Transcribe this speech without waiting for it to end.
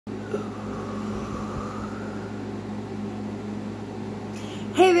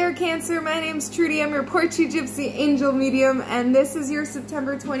Hey there, Cancer. My name's Trudy. I'm your Porchy Gypsy Angel Medium, and this is your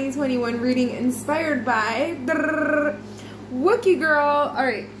September 2021 reading inspired by Wookie Girl.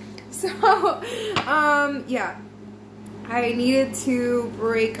 Alright, so, yeah. I needed to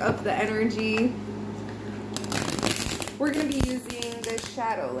break up the energy. We're going to be using the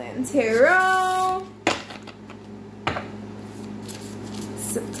Shadowland Tarot.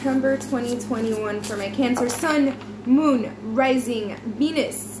 September 2021 for my Cancer Sun, Moon, Rising,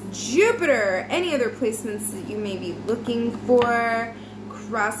 Venus, Jupiter, any other placements that you may be looking for.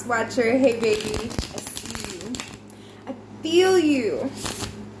 Cross Watcher, hey baby, I see you. I feel you.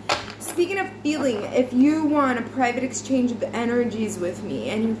 Speaking of feeling, if you want a private exchange of energies with me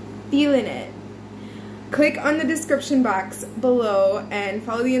and you're feeling it, click on the description box below and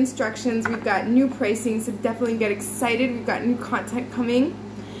follow the instructions. We've got new pricing, so definitely get excited. We've got new content coming.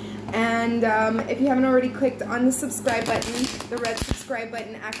 And if you haven't already clicked on the subscribe button, the red subscribe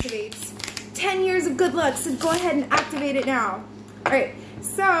button activates 10 years of good luck, so go ahead and activate it now. Alright,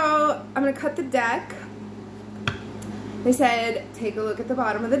 so I'm going to cut the deck. They said, take a look at the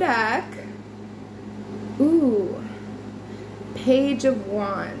bottom of the deck. Ooh, Page of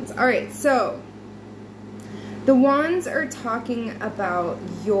Wands. Alright, so the wands are talking about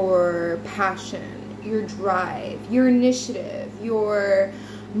your passion, your drive, your initiative, your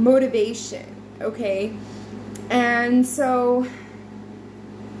motivation, okay? And so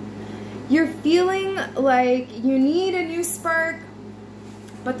you're feeling like you need a new spark,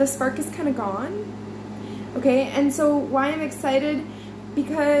 but the spark is kind of gone, okay? And so why I'm excited,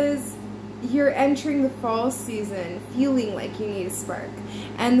 because you're entering the fall season feeling like you need a spark.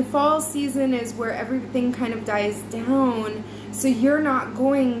 And the fall season is where everything kind of dies down, so you're not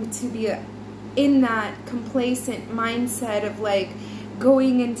going to be in that complacent mindset of like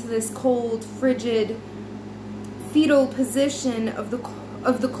going into this cold, frigid, fetal position of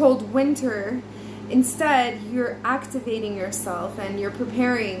the cold winter. Instead, you're activating yourself and you're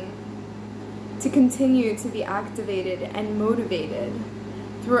preparing to continue to be activated and motivated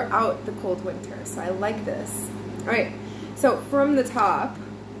throughout the cold winter. So I like this. Alright, so from the top,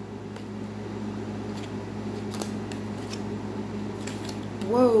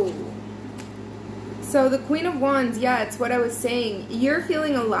 whoa. So the Queen of Wands, yeah, it's what I was saying. You're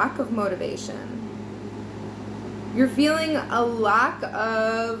feeling a lack of motivation. You're feeling a lack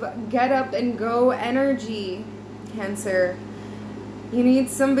of get up and go energy, Cancer. You need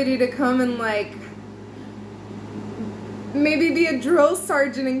somebody to come and like maybe be a drill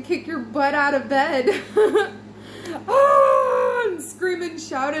sergeant and kick your butt out of bed. Oh, and scream and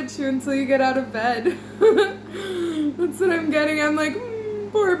shout at you until you get out of bed. That's what I'm getting. I'm like,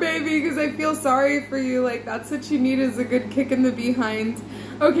 poor baby, because I feel sorry for you. Like, that's what you need, is a good kick in the behind.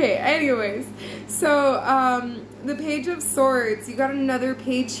 Okay, anyways. So, the Page of Swords. You got another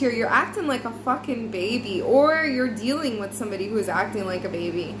page here. You're acting like a fucking baby. Or you're dealing with somebody who is acting like a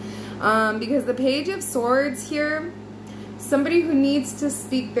baby. Because the Page of Swords here, somebody who needs to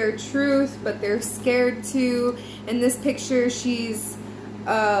speak their truth, but they're scared to. In this picture, she's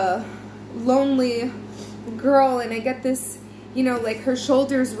a lonely girl, and I get this, you know, like her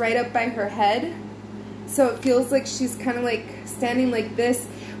shoulders right up by her head. So it feels like she's kind of like standing like this,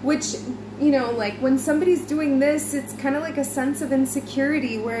 which, you know, like when somebody's doing this, it's kind of like a sense of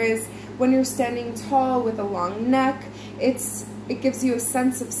insecurity. Whereas when you're standing tall with a long neck, it gives you a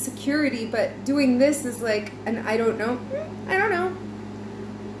sense of security. But doing this is like an I don't know. I don't know.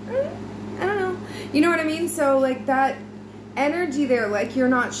 I don't know. You know what I mean? So like that energy there, like you're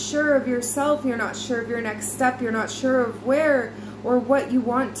not sure of yourself, you're not sure of your next step, you're not sure of where or what you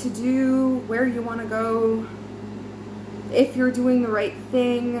want to do, where you want to go, if you're doing the right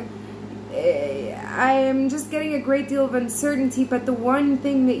thing. I am just getting a great deal of uncertainty, but the one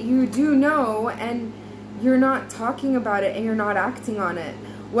thing that you do know, and you're not talking about it and you're not acting on it,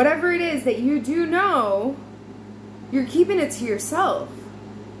 whatever it is that you do know, you're keeping it to yourself.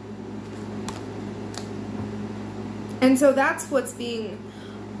 And so that's what's being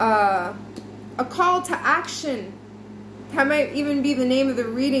a call to action. That might even be the name of the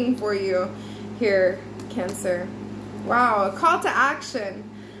reading for you here, Cancer. Wow, a call to action.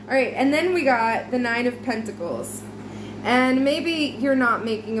 Alright, and then we got the Nine of Pentacles. And maybe you're not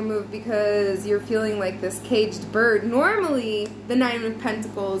making a move because you're feeling like this caged bird. Normally, the Nine of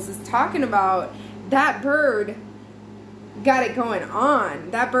Pentacles is talking about that bird got it going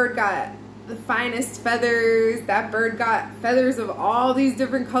on. That bird got the finest feathers. That bird got feathers of all these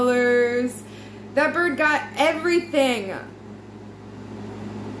different colors. That bird got everything.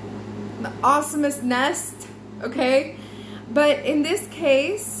 The awesomest nest, okay? But in this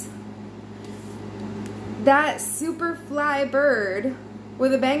case, that super fly bird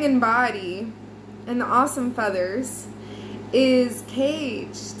with a banging body and the awesome feathers is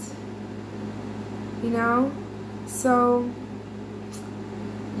caged, you know? So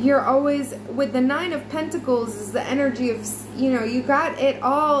you're always, with the Nine of Pentacles is the energy of, you know, you got it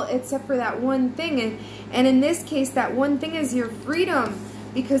all except for that one thing. And in this case, that one thing is your freedom,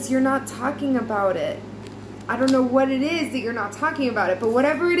 because you're not talking about it. I don't know what it is that you're not talking about it, but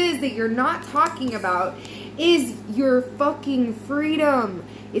whatever it is that you're not talking about is your fucking freedom.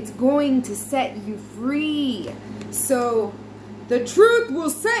 It's going to set you free. So the truth will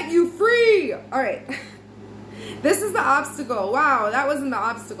set you free. All right. This is the obstacle. Wow, that wasn't the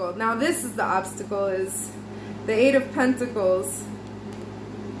obstacle. Now this is the obstacle, is the Eight of Pentacles.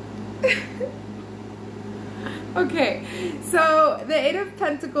 Okay, so the Eight of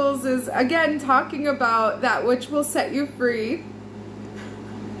Pentacles is, again, talking about that which will set you free.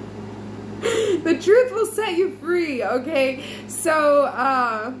 The truth will set you free, okay?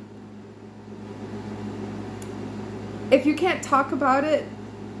 So, if you can't talk about it,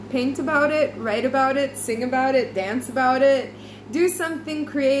 paint about it, write about it, sing about it, dance about it, do something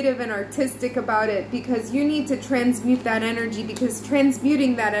creative and artistic about it, because you need to transmute that energy, because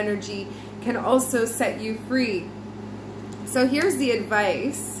transmuting that energy can also set you free. So here's the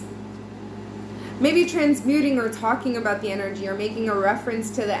advice. Maybe transmuting or talking about the energy, or making a reference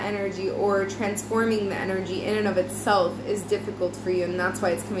to the energy, or transforming the energy in and of itself is difficult for you, and that's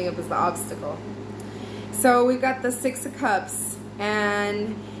why it's coming up as the obstacle. So we've got the Six of Cups,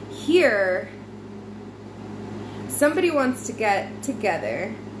 and here somebody wants to get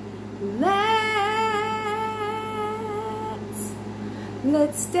together.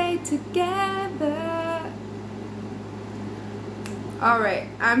 Let's stay together. All right,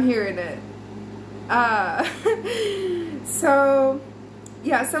 I'm hearing it. So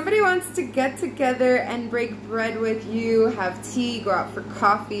yeah, somebody wants to get together and break bread with you, have tea, go out for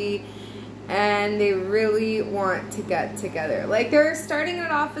coffee, and they really want to get together. Like, they're starting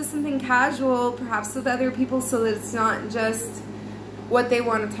it off as something casual, perhaps with other people, so that it's not just what they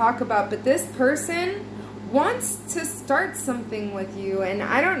want to talk about, but this person wants to start something with you. And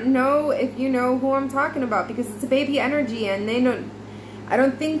I don't know if you know who I'm talking about, because it's a baby energy, and they don't, I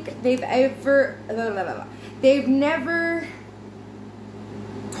don't think they've never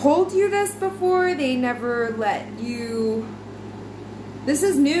told you this before. They never let you, this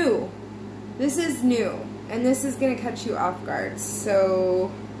is new. This is new, and this is going to catch you off guard.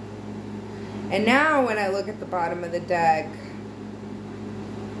 So, and now when I look at the bottom of the deck,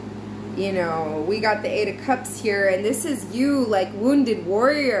 you know, we got the Eight of Cups here, and this is you, like, wounded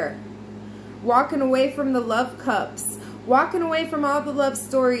warrior, walking away from the love cups, walking away from all the love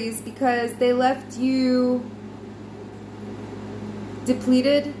stories, because they left you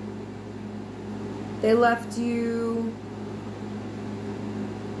depleted. They left you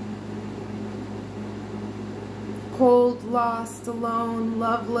cold, lost, alone,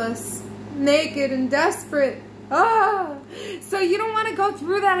 loveless, naked, and desperate. So you don't want to go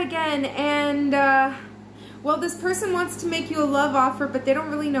through that again. And well, this person wants to make you a love offer, but they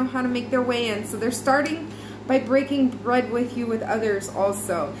don't really know how to make their way in. So they're starting by breaking bread with you with others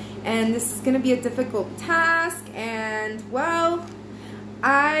also. And this is going to be a difficult task. And well,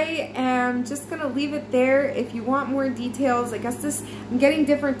 I am just going to leave it there. If you want more details, I guess I'm getting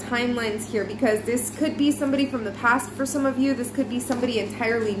different timelines here, because this could be somebody from the past for some of you. This could be somebody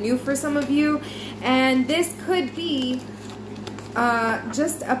entirely new for some of you. And this could be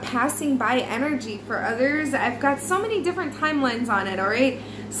just a passing by energy for others. I've got so many different timelines on it, all right?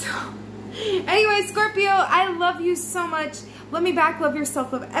 So anyway, Scorpio, I love you so much. Love me back, love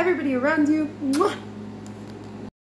yourself, love everybody around you. Mwah.